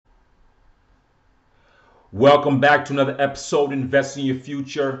Welcome back to another episode Invest in Your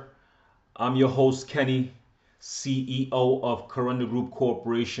Future. I'm your host, Kenny, CEO of Corunda Group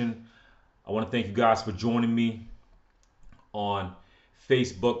Corporation. I want to thank you guys for joining me on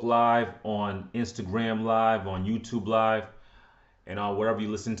Facebook Live, on Instagram Live, on YouTube Live, and wherever you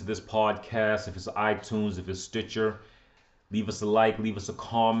listen to this podcast. If it's iTunes, if it's Stitcher, leave us a like, leave us a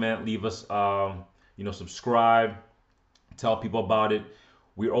comment, leave us, subscribe, tell people about it.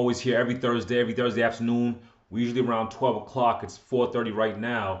 We're always here every Thursday afternoon. We usually around 12 o'clock. It's 4:30 right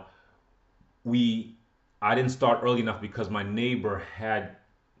now. I didn't start early enough because my neighbor had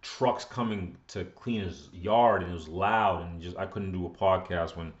trucks coming to clean his yard and it was loud and just I couldn't do a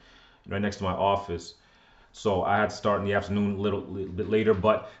podcast when right next to my office. So I had to start in the afternoon little bit later,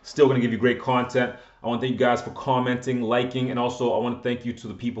 but still going to give you great content. I want to thank you guys for commenting, liking, and also I want to thank you to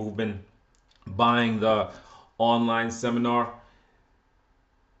the people who've been buying the online seminar,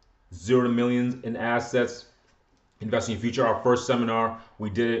 Zero to Millions in Assets, Invest in Your Future. Our first seminar, we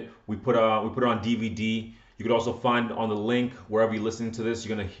did it. We put it on DVD. You could also find on the link wherever you're listening to this.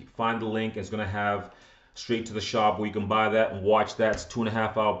 You're gonna find the link. It's gonna have straight to the shop where you can buy that and watch that. It's a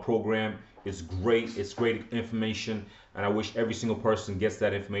 2.5 hour program. It's great. It's great information, and I wish every single person gets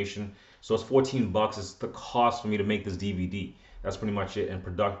that information. So it's $14. It's the cost for me to make this DVD. That's pretty much it. And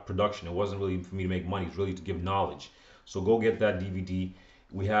production. It wasn't really for me to make money. It's really to give knowledge. So go get that DVD.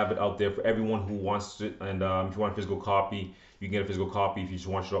 We have it out there for everyone who wants it. And if you want a physical copy, you can get a physical copy. If you just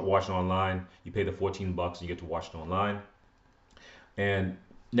want to watch it online, you pay the $14 and you get to watch it online. And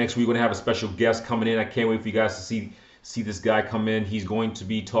next week we're gonna have a special guest coming in. I can't wait for you guys to see this guy come in. He's going to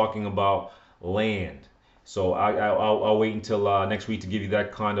be talking about land. So I'll wait until next week to give you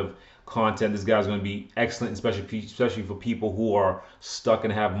that kind of content. This guy's going to be excellent, especially for people who are stuck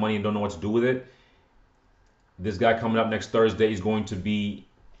and have money and don't know what to do with it. This guy coming up next Thursday is going to be,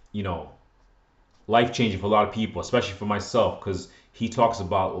 life changing for a lot of people, especially for myself, because he talks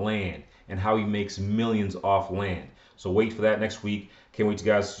about land and how he makes millions off land. So wait for that next week. Can't wait to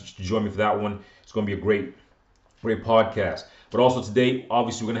guys to join me for that one. It's going to be a great podcast. But also today,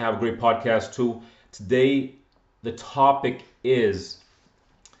 obviously, we're going to have a great podcast too. Today, the topic is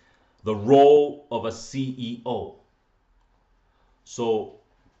the role of a CEO. So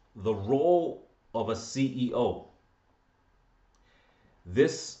the role of a CEO.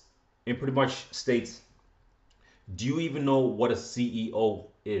 This it pretty much states, do you even know what a CEO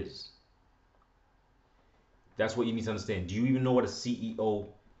is? That's what you need to understand. Do you even know what a CEO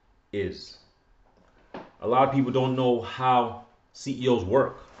is? A lot of people don't know how CEOs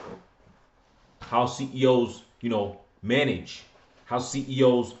work, how CEOs, manage, how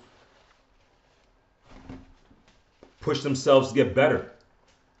CEOs push themselves to get better.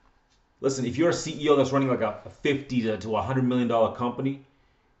 Listen, if you're a CEO that's running like a 50 to $100 million company,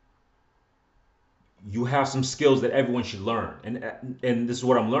 you have some skills that everyone should learn. And this is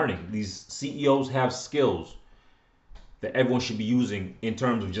what I'm learning. These CEOs have skills that everyone should be using in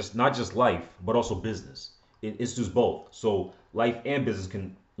terms of just not just life, but also business. It's just both. So life and business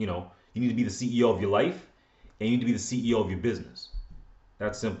can, you need to be the CEO of your life and you need to be the CEO of your business.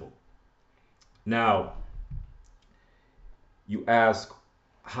 That's simple. Now, you ask,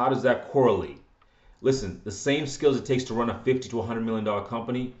 how does that correlate? Listen, the same skills it takes to run a 50 to $100 million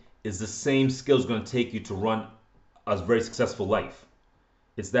company is the same skills going to take you to run a very successful life.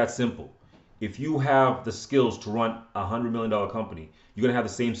 It's that simple. If you have the skills to run a $100 million company, you're going to have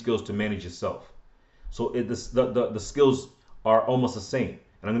the same skills to manage yourself. So the skills are almost the same.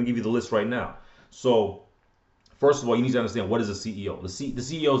 And I'm going to give you the list right now. So first of all, you need to understand, what is a CEO? The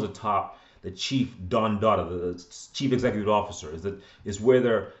CEO is the chief Don Dada, the chief executive officer, is where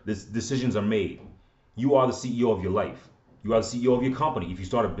the decisions are made. You are the CEO of your life. You are the CEO of your company if you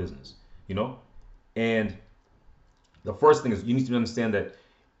start a business, And the first thing is you need to understand that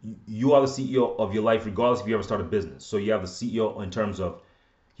you are the CEO of your life regardless if you ever start a business. So you have the CEO in terms of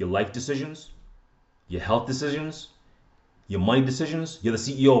your life decisions, your health decisions, your money decisions. You're the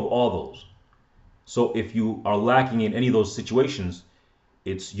CEO of all those. So if you are lacking in any of those situations,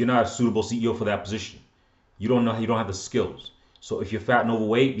 you're not a suitable CEO for that position. You don't have the skills. So if you're fat and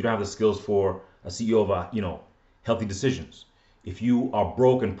overweight, you don't have the skills for a CEO of healthy decisions. If you are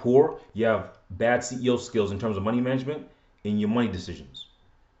broke and poor, you have bad CEO skills in terms of money management and your money decisions.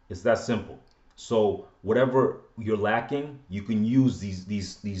 It's that simple. So whatever you're lacking, you can use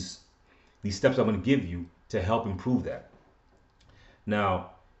these steps I'm going to give you to help improve that.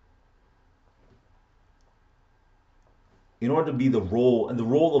 Now, in order to be the role of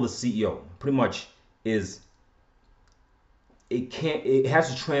the CEO, pretty much is it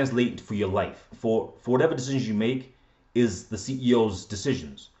has to translate for your life. For whatever decisions you make is the CEO's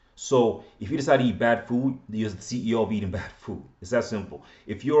decisions. So if you decide to eat bad food, you're the CEO of eating bad food. It's that simple.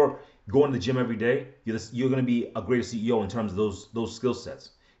 If you're going to the gym every day, you're going to be a greater CEO in terms of those skill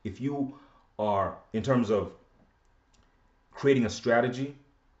sets. If you are in terms of creating a strategy,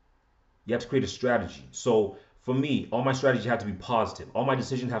 you have to create a strategy. So for me, all my strategies have to be positive. All my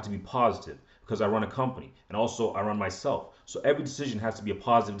decisions have to be positive because I run a company and also I run myself. So every decision has to be a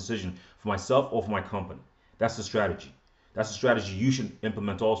positive decision for myself or for my company. That's the strategy. That's the strategy you should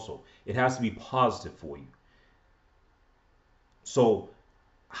implement also. It has to be positive for you. So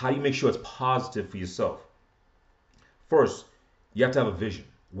how do you make sure it's positive for yourself? First, you have to have a vision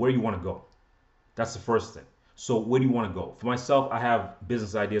where you want to go. That's the first thing. So where do you want to go? For myself, I have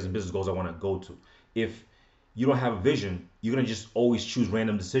business ideas and business goals I want to go to. If you don't have a vision, you're gonna just always choose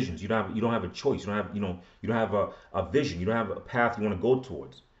random decisions. You don't have a choice. You don't have a vision. You don't have a path you want to go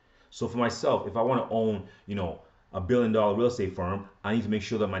towards. So for myself, if I want to own, $1 billion real estate firm, I need to make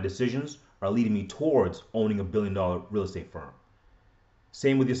sure that my decisions are leading me towards owning $1 billion real estate firm.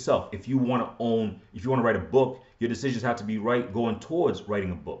 Same with yourself. If you want to write a book, your decisions have to be right going towards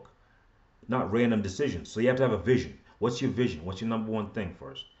writing a book, not random decisions. So you have to have a vision. What's your vision? What's your number one thing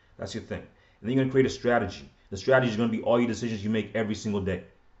first? That's your thing. And then you're going to create a strategy. The strategy is going to be all your decisions you make every single day.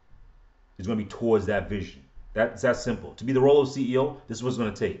 It's going to be towards that vision. That's that simple. To be the role of CEO, this is what it's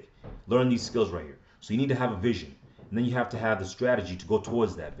going to take. Learn these skills right here. So you need to have a vision. And then you have to have the strategy to go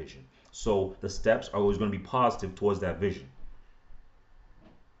towards that vision. So the steps are always going to be positive towards that vision.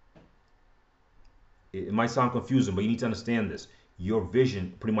 It might sound confusing, but you need to understand this. Your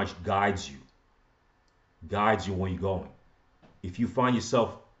vision pretty much guides you where you're going. If you find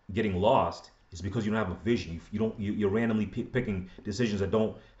yourself getting lost, it's because you don't have a vision. You're randomly picking decisions that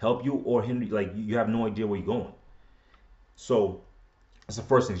don't help you or hinder. Like you have no idea where you're going. So that's the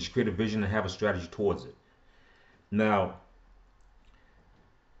first thing. Just create a vision and have a strategy towards it. Now,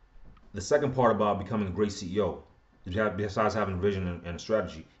 the second part about becoming a great CEO, besides having a vision and a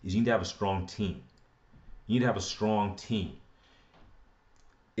strategy, is you need to have a strong team. You need to have a strong team.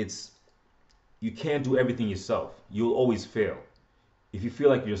 It's You can't do everything yourself. You'll always fail. If you feel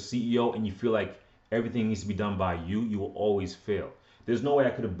like you're a CEO and you feel like everything needs to be done by you, you will always fail. There's no way I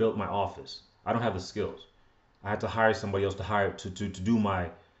could have built my office. I don't have the skills. I had to hire somebody else to do my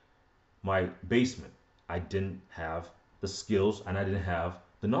basement. I didn't have the skills and I didn't have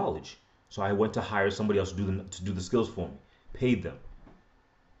the knowledge. So I went to hire somebody else to do the skills for me. Paid them.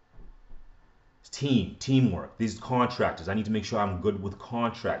 Teamwork. These contractors. I need to make sure I'm good with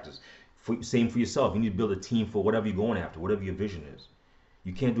contractors. Same for yourself. You need to build a team for whatever you're going after, whatever your vision is.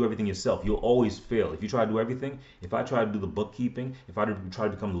 You can't do everything yourself. You'll always fail. If you try to do everything, if I try to do the bookkeeping, if I try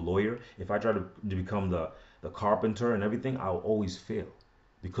to become the lawyer, if I try to become the carpenter and everything, I'll always fail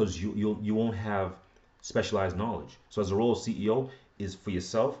because you won't have specialized knowledge. So as a role of CEO is for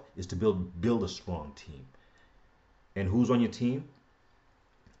yourself is to build a strong team. And who's on your team?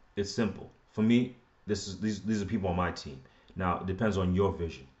 It's simple. For me, these are people on my team. Now it depends on your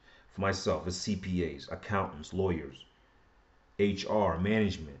vision. For myself, it's CPAs, accountants, lawyers, HR,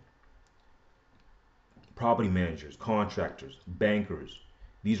 management, property managers, contractors, bankers.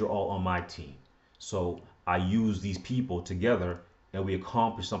 These are all on my team. So I use these people together and we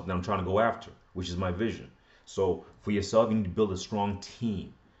accomplish something that I'm trying to go after, which is my vision. So for yourself, you need to build a strong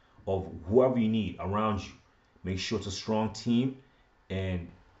team of whoever you need around you. Make sure it's a strong team, and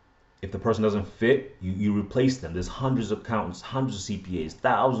if the person doesn't fit, you replace them. There's hundreds of accountants, hundreds of CPAs,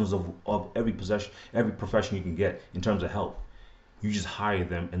 thousands of every profession you can get in terms of help. You just hire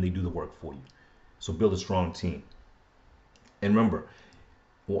them and they do the work for you. So build a strong team. And remember,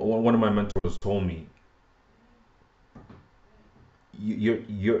 one of my mentors told me,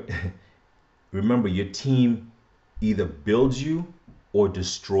 you're remember, your team either builds you or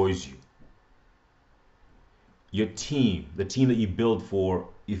destroys you. Your team, the team that you build for,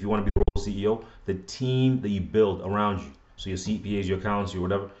 if you want to be the role CEO, the team that you build around you, so your CPAs, your accountants, your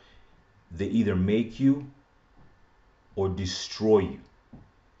whatever, they either make you or destroy you.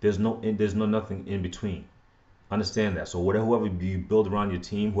 There's no nothing in between. Understand that. So whoever you build around your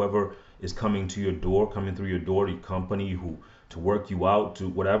team, whoever is coming to your door, coming through your door, your company, who to work you out, to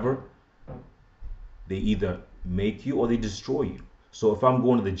whatever, they either make you or they destroy you. So if I'm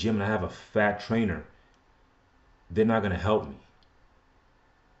going to the gym and I have a fat trainer, they're not going to help me.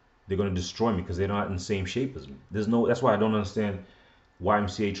 They're going to destroy me because they're not in the same shape as me. That's why I don't understand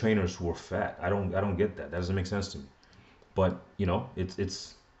YMCA trainers who are fat. I don't get that. That doesn't make sense to me. But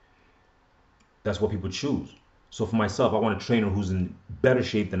it's that's what people choose. So for myself, I want a trainer who's in better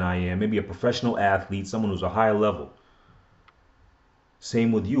shape than I am, maybe a professional athlete, someone who's a higher level.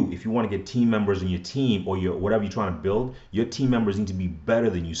 Same with you. If you want to get team members in your team or your whatever you're trying to build, your team members need to be better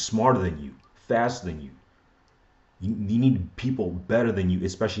than you, smarter than you, faster than you. You need people better than you,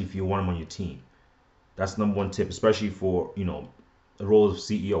 especially if you want them on your team. That's number one tip, especially for, the role of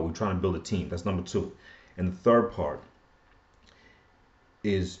CEO. We're trying to build a team. That's number two. And the third part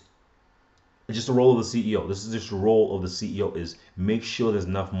is just the role of the CEO. This is just the role of the CEO is make sure there's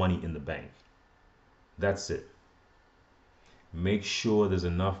enough money in the bank. That's it. Make sure there's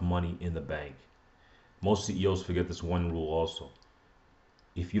enough money in the bank. Most CEOs forget this one rule also.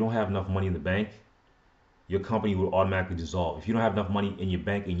 If you don't have enough money in the bank, your company will automatically dissolve. If you don't have enough money in your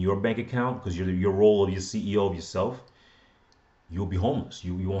bank account, because your role of your CEO of yourself, you'll be homeless.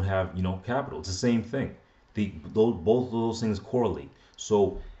 You won't have capital. It's the same thing. Both of those things correlate.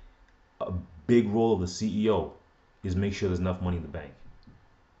 So a big role of the CEO is make sure there's enough money in the bank.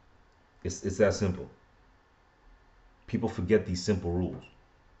 It's that simple. People forget these simple rules.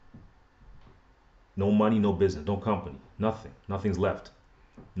 No money, no business, no company, nothing. Nothing's left.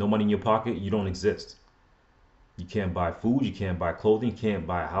 No money in your pocket, you don't exist. You can't buy food, you can't buy clothing, you can't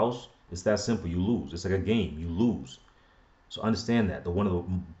buy a house. It's that simple. You lose. It's like a game. You lose. So understand that. One of the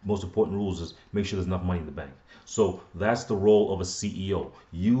most important rules is make sure there's enough money in the bank. So that's the role of a CEO.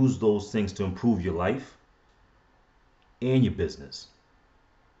 Use those things to improve your life and your business.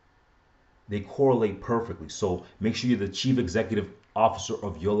 They correlate perfectly. So make sure you're the chief executive officer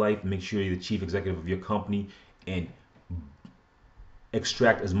of your life. Make sure you're the chief executive of your company and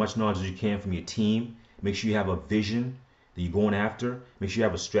extract as much knowledge as you can from your team. Make sure you have a vision that you're going after. Make sure you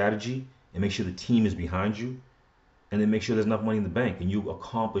have a strategy and make sure the team is behind you. And then make sure there's enough money in the bank and you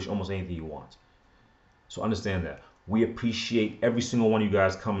accomplish almost anything you want. So understand that. We appreciate every single one of you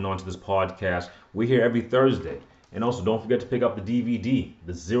guys coming on to this podcast. We're here every Thursday. And also don't forget to pick up the DVD,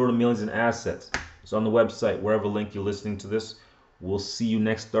 The Zero to Millions in Assets. It's on the website, wherever link you're listening to this. We'll see you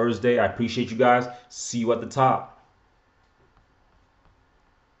next Thursday. I appreciate you guys. See you at the top.